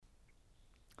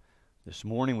This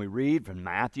morning we read from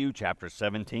Matthew chapter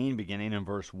 17, beginning in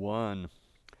verse 1.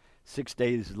 6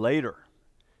 days later,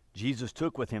 Jesus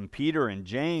took with him Peter and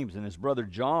James and his brother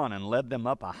John and led them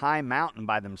up a high mountain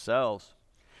by themselves.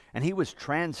 And he was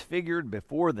transfigured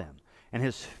before them, and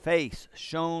his face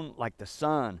shone like the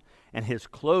sun, and his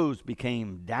clothes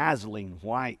became dazzling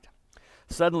white.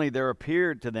 Suddenly there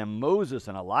appeared to them Moses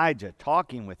and Elijah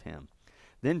talking with him.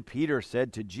 Then Peter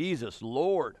said to Jesus,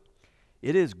 "Lord,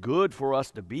 it is good for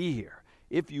us to be here.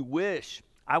 If you wish,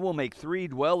 I will make 3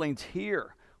 dwellings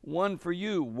here, one for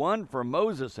you, one for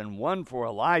Moses, and one for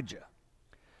Elijah."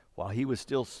 While he was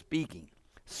still speaking,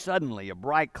 suddenly a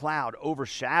bright cloud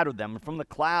overshadowed them, and from the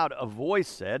cloud a voice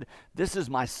said, "This is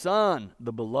my Son,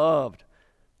 the beloved.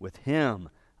 With him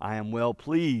I am well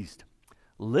pleased.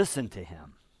 Listen to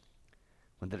him."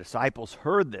 When the disciples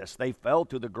heard this, they fell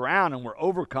to the ground and were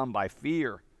overcome by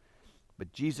fear.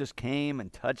 But Jesus came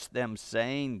and touched them,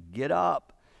 saying, "Get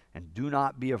up and do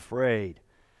not be afraid."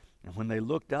 And when they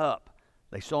looked up,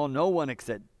 they saw no one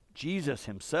except Jesus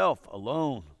himself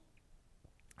alone.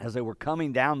 As they were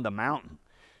coming down the mountain,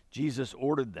 Jesus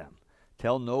ordered them,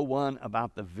 "Tell no one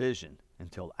about the vision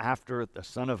until after the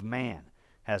Son of Man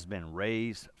has been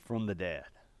raised from the dead."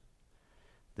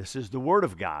 This is the word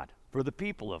of God for the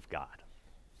people of God.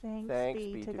 Thanks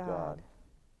be to God.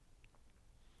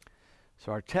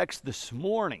 So our text this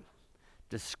morning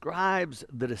describes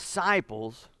the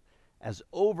disciples as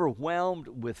overwhelmed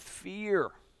with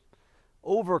fear,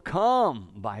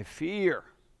 overcome by fear.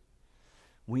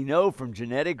 We know from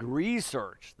genetic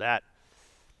research that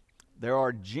there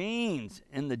are genes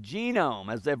in the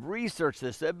genome. As they've researched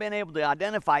this, they've been able to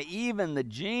identify even the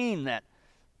gene that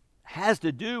has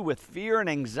to do with fear and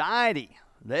anxiety.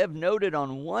 They have noted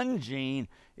on one gene,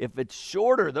 if it's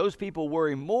shorter, those people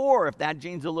worry more. If that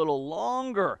gene's a little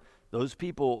longer, those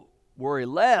people worry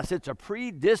less. It's a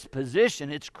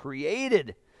predisposition. It's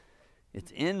created.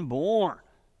 It's inborn.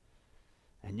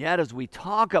 And yet as we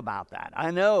talk about that,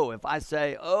 I know if I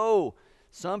say, oh,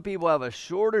 some people have a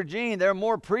shorter gene, they're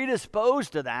more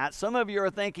predisposed to that. Some of you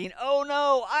are thinking, oh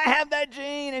no, I have that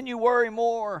gene, and you worry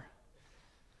more.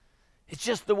 It's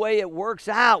just the way it works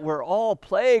out. We're all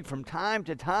plagued from time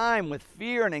to time with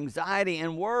fear and anxiety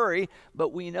and worry,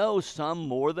 but we know some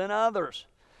more than others.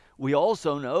 We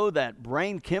also know that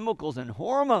brain chemicals and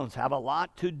hormones have a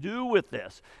lot to do with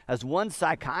this. As one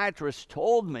psychiatrist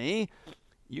told me,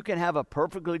 you can have a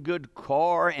perfectly good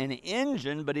car and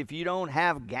engine, but if you don't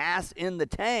have gas in the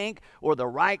tank or the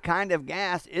right kind of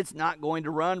gas, it's not going to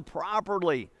run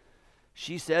properly.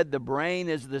 She said the brain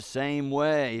is the same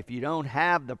way. If you don't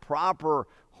have the proper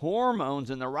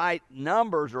hormones in the right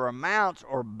numbers or amounts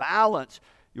or balance,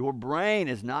 your brain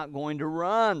is not going to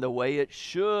run the way it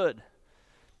should.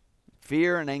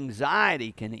 Fear and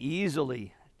anxiety can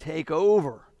easily take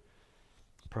over.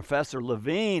 Professor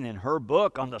Levine, in her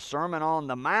book on the Sermon on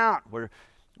the Mount, where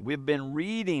we've been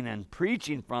reading and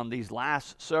preaching from these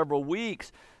last several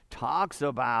weeks, talks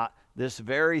about this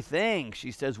very thing.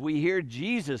 She says, we hear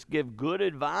Jesus give good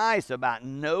advice about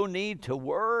no need to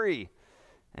worry.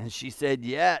 And she said,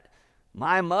 yet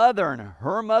my mother and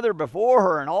her mother before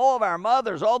her and all of our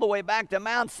mothers all the way back to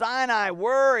Mount Sinai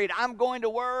worried. I'm going to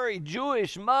worry.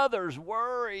 Jewish mothers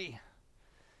worry.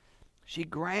 She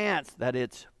grants that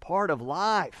it's part of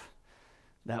life,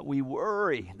 that we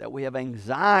worry, that we have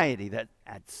anxiety, that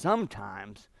at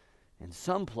sometimes, in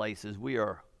some places, we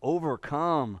are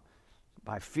overcome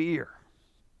by fear.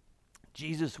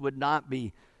 Jesus would not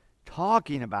be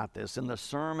talking about this in the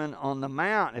Sermon on the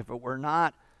Mount if it were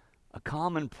not a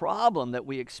common problem that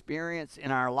we experience in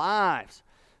our lives.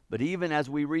 But even as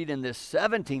we read in this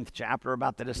 17th chapter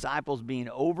about the disciples being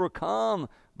overcome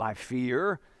by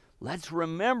fear, let's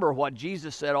remember what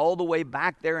Jesus said all the way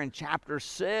back there in chapter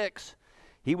 6.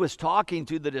 He was talking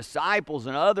to the disciples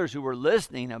and others who were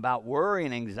listening about worry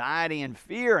and anxiety and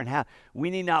fear and how we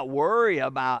need not worry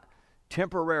about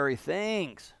temporary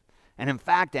things. And in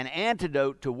fact, an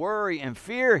antidote to worry and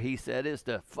fear, he said, is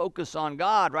to focus on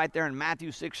God. Right there in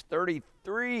Matthew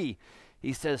 6:33,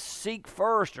 he says, seek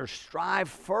first or strive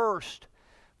first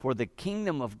for the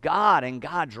kingdom of God and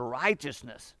God's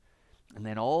righteousness. And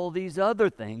then all these other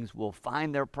things will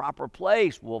find their proper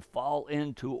place, will fall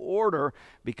into order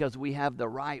because we have the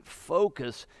right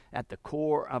focus at the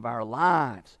core of our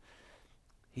lives.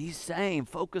 He's saying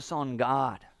focus on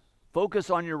God. Focus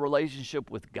on your relationship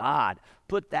with God.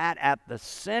 Put that at the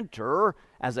center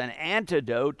as an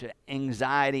antidote to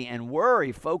anxiety and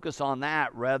worry. Focus on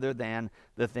that rather than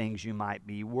the things you might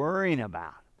be worrying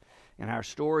about. In our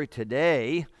story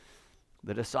today,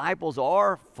 the disciples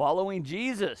are following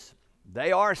Jesus.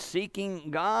 They are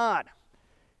seeking God.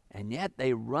 And yet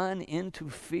they run into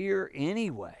fear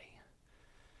anyway.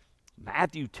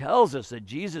 Matthew tells us that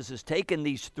Jesus has taken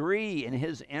these three in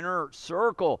his inner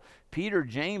circle, Peter,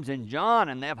 James, and John,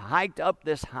 and they've hiked up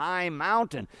this high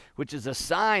mountain, which is a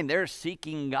sign they're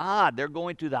seeking God. They're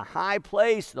going to the high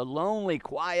place, the lonely,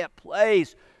 quiet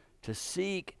place, to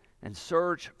seek and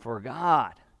search for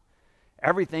God.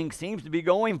 Everything seems to be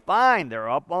going fine. They're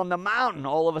up on the mountain.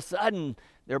 All of a sudden,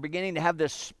 they're beginning to have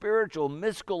this spiritual,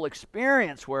 mystical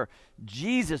experience where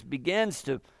Jesus begins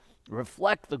to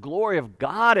reflect the glory of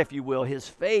God, if you will. His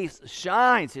face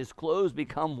shines. His clothes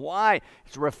become white.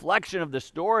 It's a reflection of the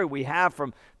story we have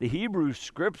from the Hebrew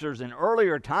scriptures in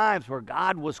earlier times where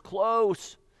God was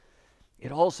close.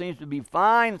 It all seems to be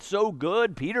fine, so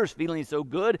good. Peter's feeling so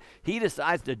good, he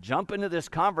decides to jump into this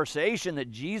conversation that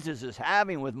Jesus is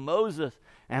having with Moses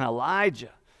and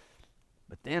Elijah.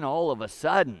 But then all of a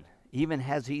sudden, even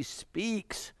as he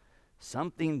speaks,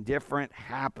 something different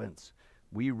happens.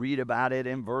 We read about it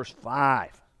in verse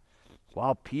 5.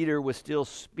 While Peter was still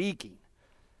speaking,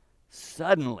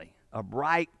 suddenly a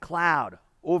bright cloud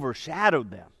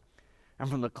overshadowed them. And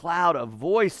from the cloud a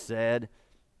voice said,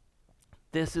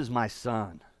 "This is my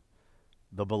Son,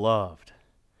 the beloved.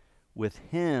 With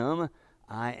him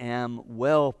I am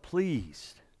well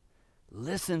pleased.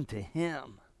 Listen to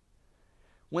him."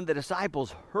 When the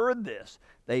disciples heard this,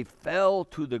 they fell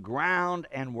to the ground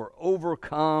and were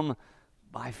overcome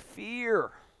by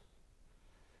fear.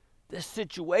 This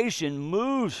situation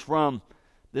moves from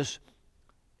this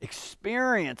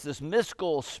experience, this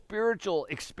mystical, spiritual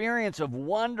experience of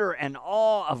wonder and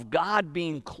awe of God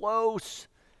being close,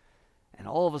 and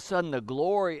all of a sudden the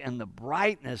glory and the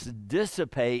brightness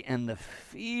dissipate, and the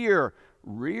fear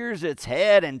rears its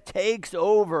head and takes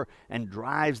over and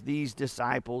drives these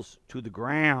disciples to the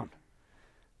ground.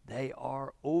 They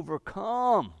are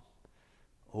overcome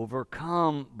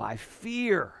by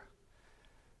fear.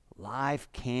 Life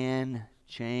can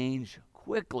change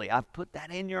quickly. I've put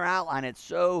that in your outline. It's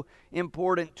so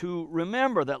important to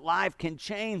remember that life can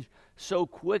change so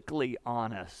quickly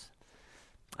on us.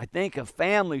 I think of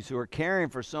families who are caring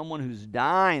for someone who's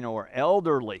dying or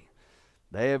elderly.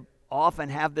 They often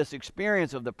have this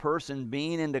experience of the person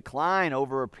being in decline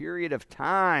over a period of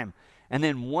time. And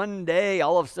then one day,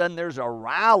 all of a sudden, there's a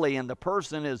rally and the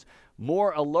person is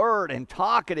more alert and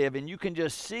talkative, and you can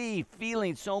just see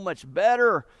feeling so much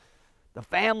better. The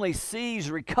family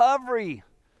sees recovery.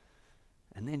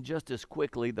 And then just as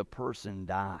quickly, the person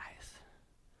dies.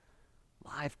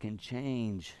 Life can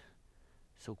change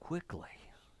so quickly.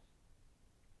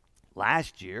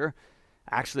 Last year,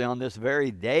 actually on this very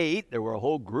date, there were a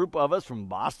whole group of us from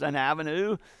Boston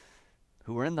Avenue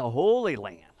who were in the Holy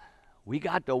Land. We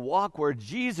got to walk where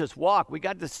Jesus walked. We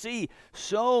got to see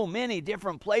so many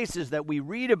different places that we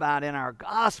read about in our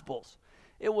Gospels.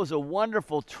 It was a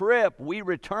wonderful trip. We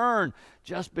returned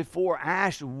just before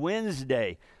Ash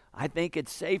Wednesday. I think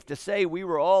it's safe to say we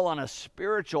were all on a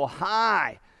spiritual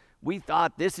high. We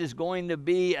thought this is going to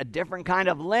be a different kind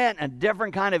of Lent, a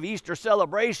different kind of Easter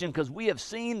celebration, because we have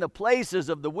seen the places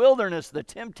of the wilderness, the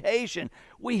temptation.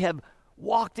 We have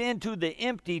walked into the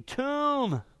empty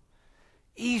tomb.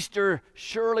 Easter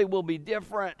surely will be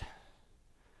different.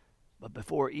 But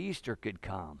before Easter could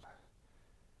come,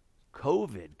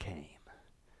 COVID came.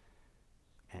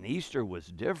 And Easter was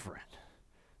different,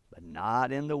 but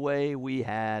not in the way we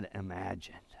had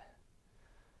imagined.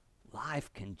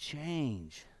 Life can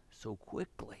change so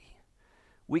quickly.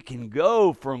 We can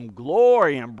go from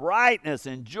glory and brightness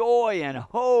and joy and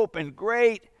hope and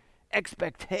great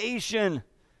expectation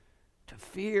to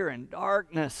fear and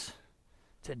darkness,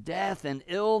 to death and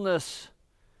illness,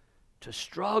 to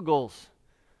struggles.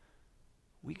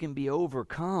 We can be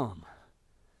overcome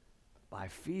by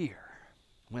fear.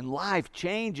 When life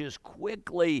changes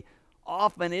quickly,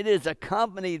 often it is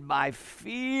accompanied by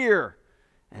fear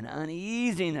and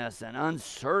uneasiness and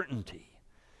uncertainty.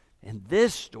 In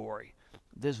this story,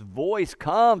 this voice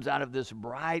comes out of this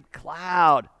bright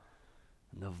cloud,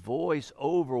 and the voice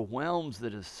overwhelms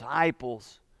the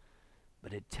disciples,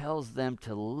 but it tells them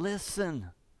to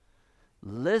listen.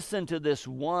 Listen to this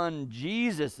one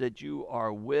Jesus that you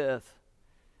are with,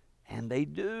 and they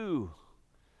do.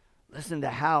 Listen to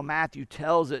how Matthew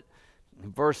tells it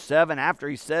in verse 7, after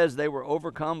he says they were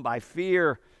overcome by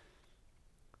fear.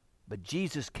 But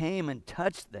Jesus came and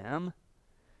touched them,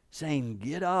 saying,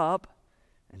 "Get up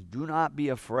and do not be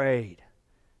afraid."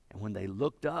 And when they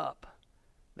looked up,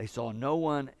 they saw no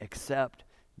one except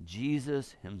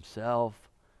Jesus himself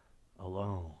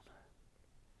alone.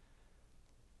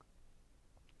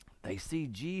 They see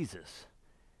Jesus,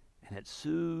 and it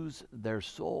soothes their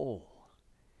soul.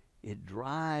 It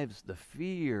drives the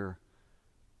fear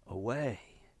away.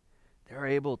 They're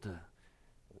able to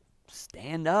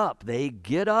stand up. They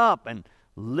get up and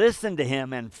listen to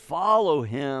him and follow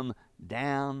him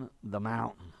down the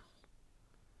mountain.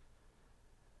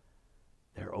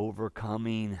 They're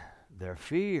overcoming their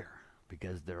fear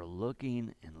because they're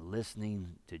looking and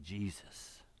listening to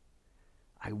Jesus.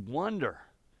 I wonder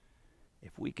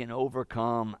if we can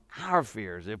overcome our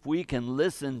fears, if we can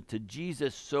listen to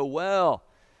Jesus so well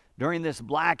during this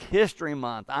Black History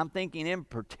Month. I'm thinking in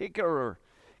particular,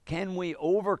 can we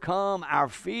overcome our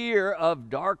fear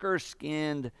of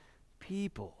darker-skinned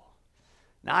people?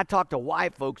 Now, I talk to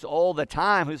white folks all the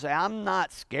time who say, I'm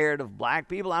not scared of black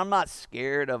people. I'm not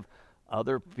scared of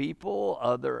other people,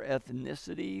 other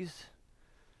ethnicities.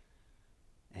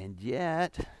 And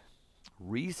yet,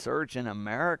 research in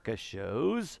America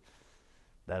shows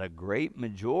that a great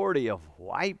majority of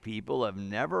white people have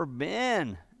never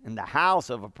been in the house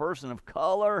of a person of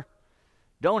color,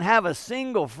 don't have a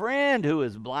single friend who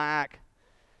is black,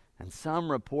 and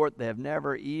some report they have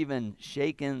never even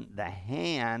shaken the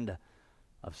hand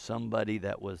of somebody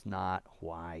that was not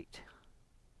white.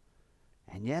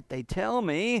 And yet they tell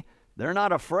me they're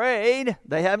not afraid,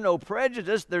 they have no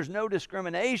prejudice, there's no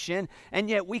discrimination, and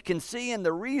yet we can see in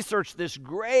the research this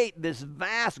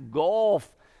vast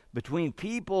gulf between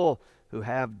people who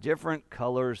have different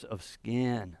colors of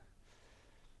skin.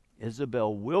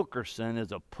 Isabel Wilkerson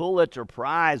is a Pulitzer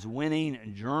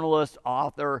Prize-winning journalist,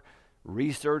 author,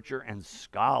 researcher, and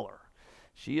scholar.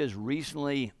 She has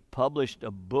recently published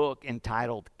a book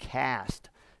entitled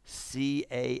Caste,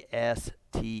 C-A-S-T-E,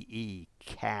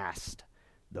 Caste,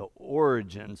 the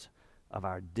Origins of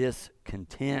Our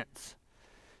Discontents.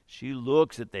 She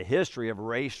looks at the history of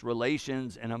race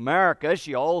relations in America.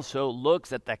 She also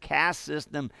looks at the caste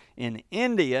system in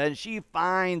India, and she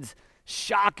finds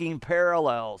shocking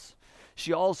parallels.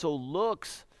 She also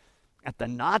looks at the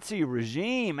Nazi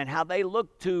regime and how they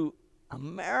looked to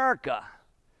America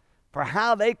for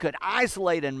how they could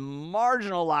isolate and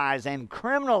marginalize and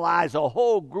criminalize a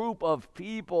whole group of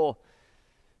people.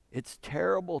 It's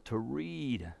terrible to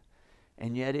read,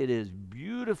 and yet it is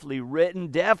beautifully written,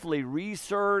 deftly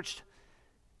researched,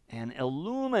 and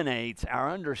illuminates our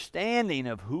understanding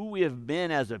of who we have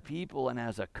been as a people and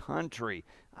as a country.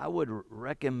 I would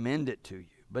recommend it to you.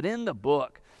 But in the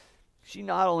book, she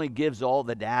not only gives all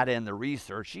the data and the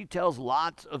research, she tells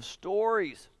lots of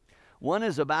stories. One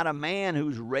is about a man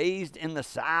who's raised in the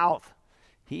South.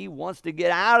 He wants to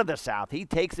get out of the South. He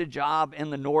takes a job in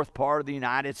the north part of the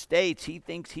United States. He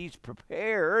thinks he's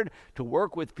prepared to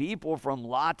work with people from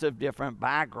lots of different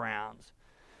backgrounds.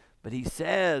 But he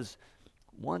says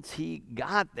once he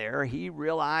got there, he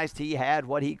realized he had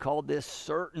what he called this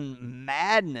certain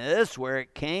madness where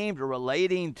it came to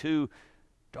relating to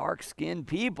dark-skinned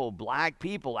people, black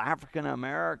people, African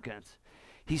Americans.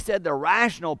 He said the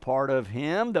rational part of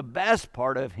him, the best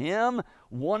part of him,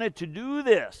 wanted to do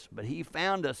this, but he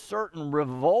found a certain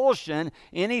revulsion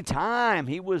anytime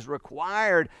he was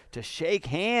required to shake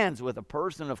hands with a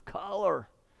person of color.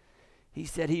 He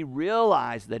said he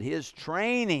realized that his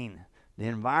training, the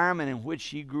environment in which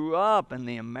he grew up in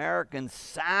the American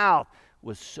South,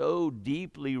 was so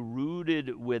deeply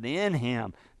rooted within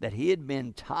him that he had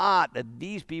been taught that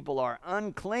these people are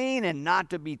unclean and not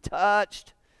to be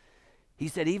touched. He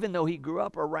said even though he grew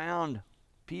up around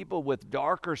people with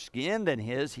darker skin than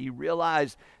his, he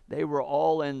realized they were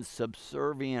all in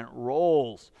subservient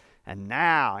roles. And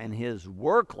now in his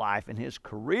work life, in his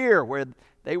career, where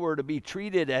they were to be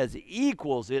treated as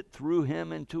equals, it threw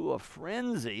him into a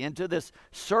frenzy, into this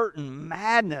certain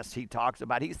madness he talks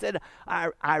about. He said,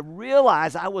 I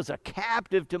realized I was a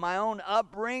captive to my own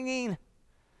upbringing,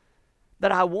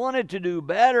 that I wanted to do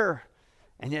better,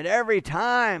 and yet every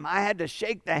time I had to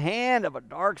shake the hand of a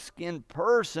dark-skinned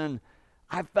person,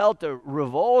 I felt a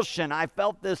revulsion. I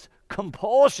felt this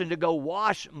compulsion to go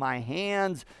wash my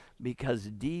hands because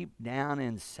deep down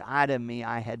inside of me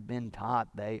I had been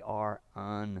taught they are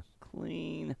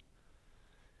unclean.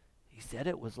 He said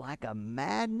it was like a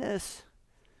madness,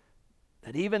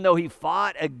 that even though he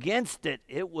fought against it,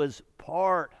 it was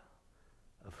part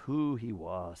of who he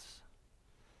was.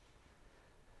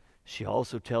 She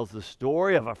also tells the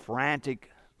story of a frantic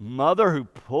mother who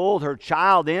pulled her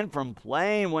child in from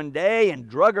playing one day and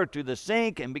drug her to the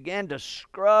sink and began to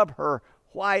scrub her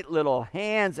white little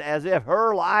hands as if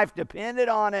her life depended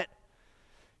on it.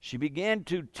 She began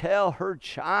to tell her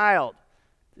child,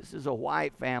 this is a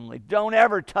white family, don't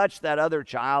ever touch that other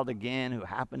child again who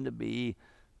happened to be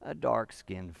a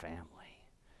dark-skinned family.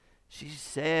 She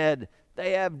said,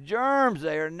 they have germs,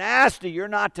 they are nasty, you're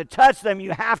not to touch them,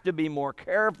 you have to be more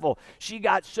careful. She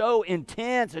got so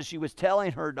intense as she was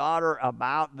telling her daughter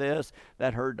about this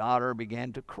that her daughter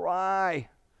began to cry.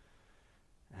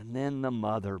 And then the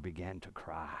mother began to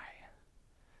cry.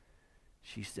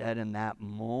 She said in that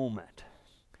moment,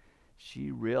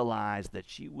 she realized that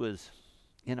she was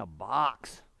in a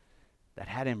box that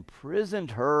had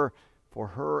imprisoned her for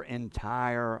her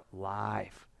entire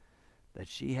life. That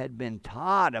she had been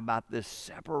taught about this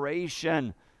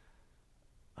separation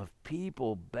of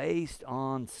people based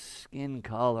on skin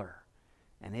color.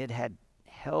 And it had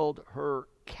held her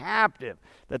captive.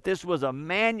 That this was a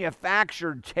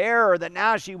manufactured terror that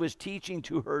now she was teaching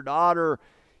to her daughter,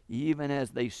 even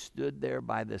as they stood there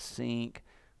by the sink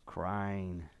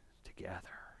crying together.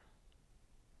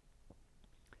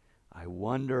 I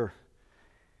wonder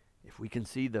if we can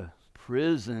see the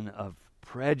prison of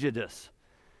prejudice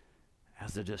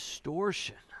as a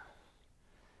distortion.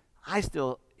 I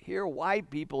still hear white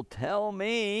people tell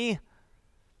me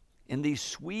in these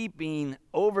sweeping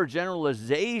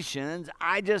overgeneralizations,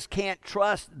 I just can't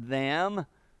trust them,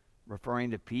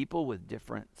 referring to people with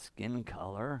different skin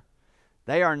color.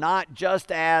 They are not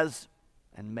just as,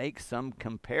 and make some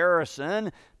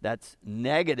comparison that's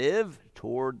negative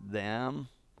toward them.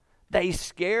 They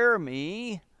scare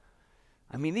me.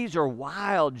 I mean, these are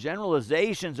wild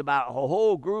generalizations about a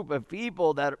whole group of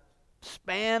people that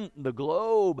span the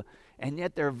globe, and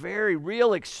yet they're very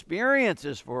real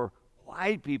experiences for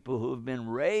white people who have been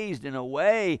raised in a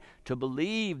way to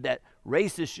believe that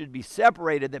races should be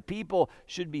separated, that people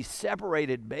should be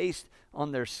separated based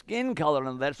on their skin color,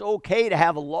 and that it's okay to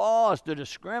have laws to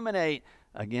discriminate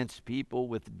against people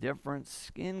with different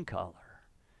skin color.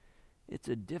 It's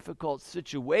a difficult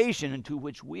situation into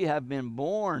which we have been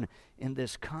born in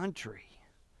this country.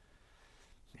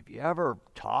 Have you ever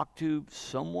talked to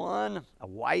someone, a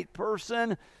white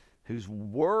person, who's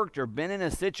worked or been in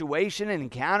a situation and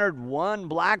encountered one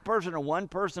black person or one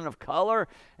person of color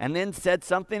and then said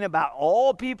something about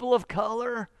all people of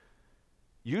color,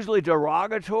 usually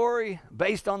derogatory,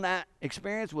 based on that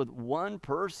experience with one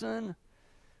person?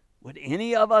 Would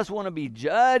any of us want to be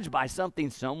judged by something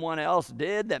someone else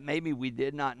did that maybe we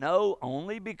did not know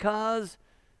only because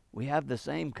we have the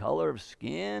same color of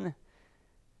skin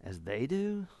as they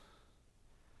do?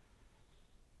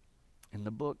 In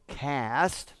the book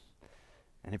Caste,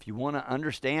 and if you want to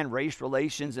understand race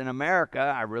relations in America,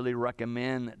 I really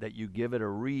recommend that you give it a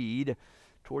read.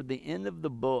 Toward the end of the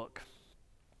book,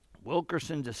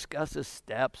 Wilkerson discusses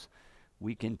steps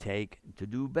we can take to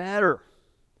do better.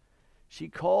 She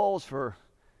calls for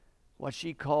what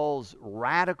she calls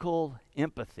radical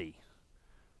empathy.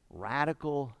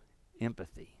 Radical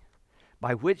empathy.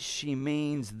 By which she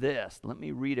means this. Let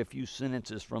me read a few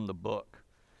sentences from the book.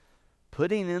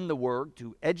 Putting in the work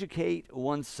to educate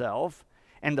oneself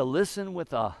and to listen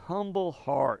with a humble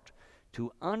heart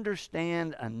to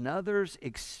understand another's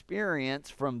experience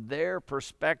from their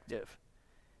perspective.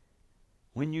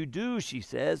 When you do, she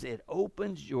says, it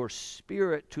opens your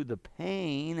spirit to the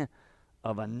pain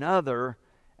of another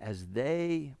as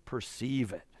they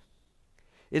perceive it.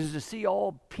 It is to see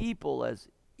all people as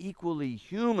equally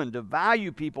human, to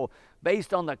value people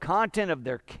based on the content of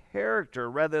their character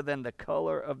rather than the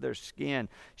color of their skin.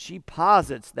 She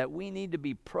posits that we need to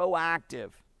be proactive.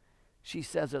 She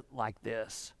says it like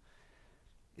this: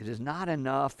 it is not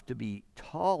enough to be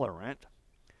tolerant.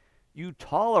 You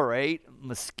tolerate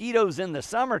mosquitoes in the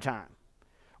summertime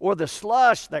or the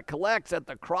slush that collects at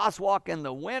the crosswalk in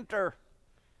the winter.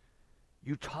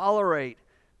 You tolerate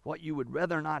what you would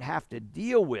rather not have to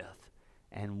deal with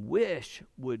and wish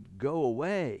would go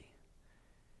away.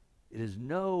 It is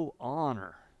no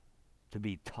honor to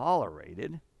be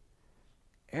tolerated.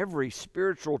 Every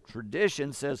spiritual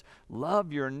tradition says,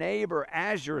 love your neighbor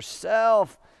as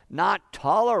yourself, not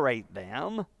tolerate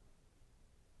them.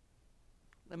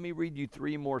 Let me read you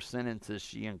 3 more sentences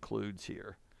she includes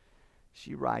here.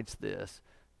 She writes this: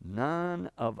 none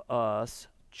of us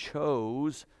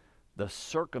chose the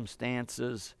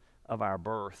circumstances of our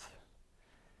birth.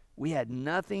 We had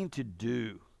nothing to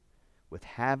do with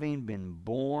having been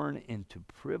born into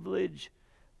privilege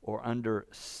or under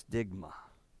stigma.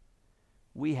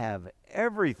 We have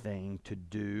everything to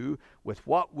do with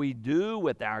what we do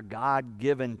with our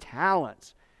God-given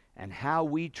talents and how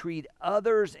we treat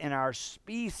others in our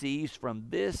species from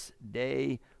this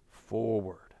day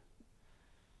forward.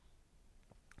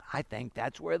 I think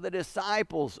that's where the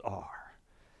disciples are.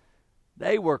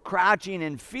 They were crouching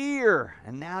in fear,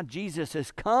 and now Jesus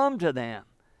has come to them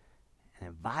and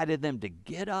invited them to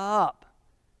get up,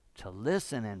 to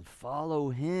listen and follow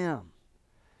him.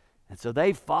 And so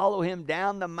they follow him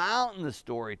down the mountain, the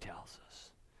story tells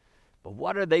us. But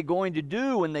what are they going to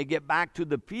do when they get back to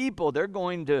the people? They're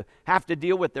going to have to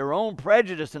deal with their own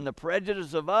prejudice and the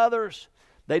prejudice of others.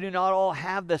 They do not all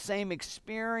have the same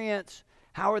experience.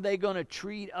 How are they going to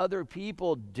treat other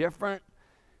people different?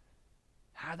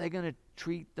 How are they going to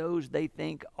treat those they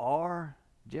think are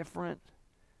different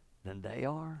than they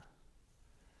are?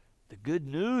 The good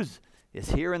news is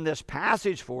here in this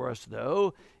passage for us,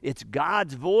 though. It's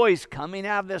God's voice coming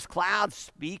out of this cloud,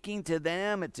 speaking to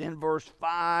them. It's in verse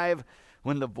 5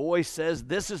 when the voice says,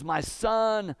 "This is my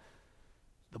Son,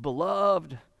 the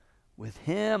beloved. With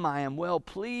him I am well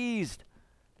pleased.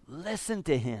 Listen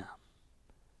to him."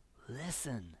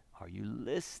 Listen. Are you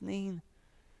listening?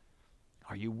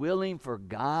 Are you willing for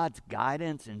God's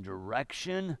guidance and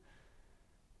direction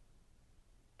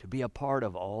to be a part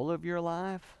of all of your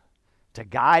life? To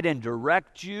guide and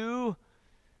direct you,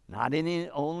 not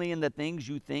only in the things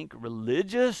you think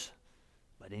religious,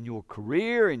 but in your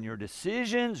career, in your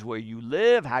decisions, where you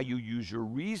live, how you use your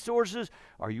resources.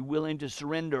 Are you willing to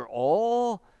surrender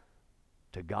all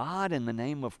to God in the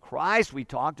name of Christ? We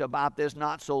talked about this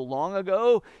not so long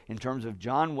ago in terms of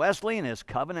John Wesley and his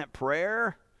covenant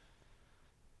prayer,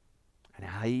 and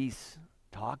how he's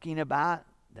talking about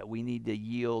that we need to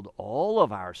yield all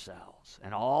of ourselves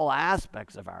and all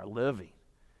aspects of our living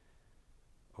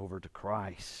over to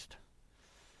Christ.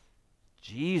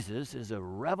 Jesus is a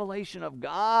revelation of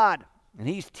God, and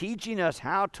he's teaching us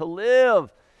how to live.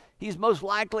 He's most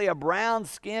likely a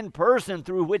brown-skinned person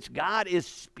through which God is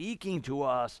speaking to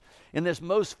us. In this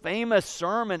most famous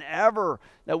sermon ever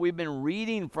that we've been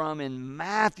reading from in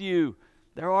Matthew,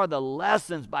 there are the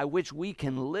lessons by which we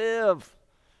can live.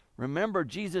 Remember,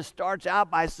 Jesus starts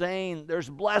out by saying there's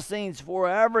blessings for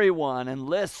everyone and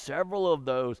lists several of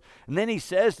those. And then he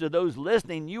says to those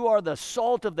listening, you are the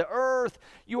salt of the earth.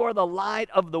 You are the light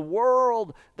of the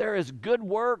world. There is good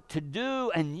work to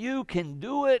do, and you can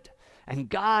do it. And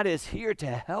God is here to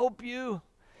help you.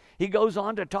 He goes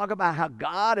on to talk about how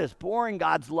God is pouring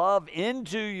God's love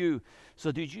into you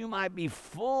so that you might be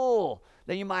full,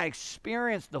 that you might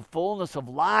experience the fullness of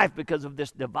life because of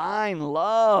this divine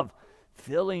love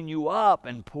filling you up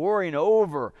and pouring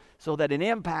over, so that it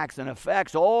impacts and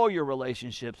affects all your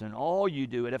relationships and all you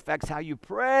do. It affects how you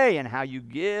pray and how you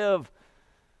give,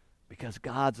 because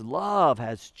God's love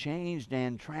has changed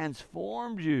and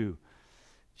transformed you.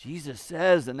 Jesus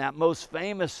says in that most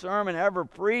famous sermon ever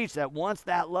preached that once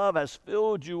that love has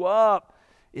filled you up,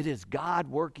 it is God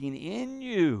working in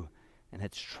you, and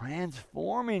it's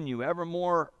transforming you ever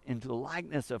more into the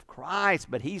likeness of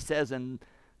Christ. But he says in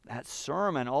that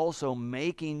sermon also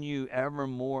making you ever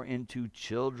more into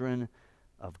children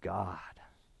of God.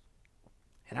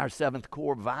 In our seventh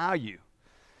core value,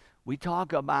 we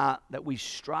talk about that we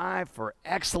strive for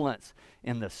excellence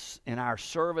in our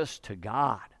service to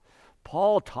God.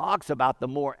 Paul talks about the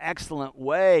more excellent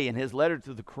way in his letter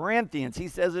to the Corinthians. He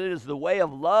says it is the way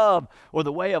of love, or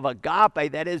the way of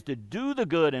agape, that is to do the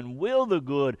good and will the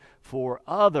good for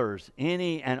others,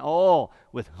 any and all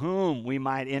with whom we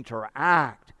might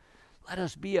interact. Let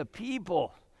us be a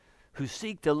people who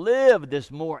seek to live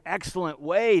this more excellent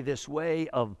way, this way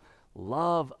of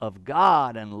love of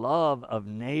God and love of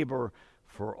neighbor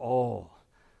for all.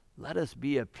 Let us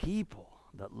be a people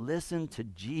that listen to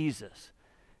Jesus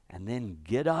and then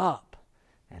get up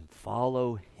and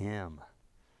follow him.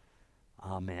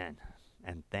 Amen.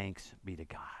 And thanks be to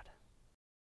God.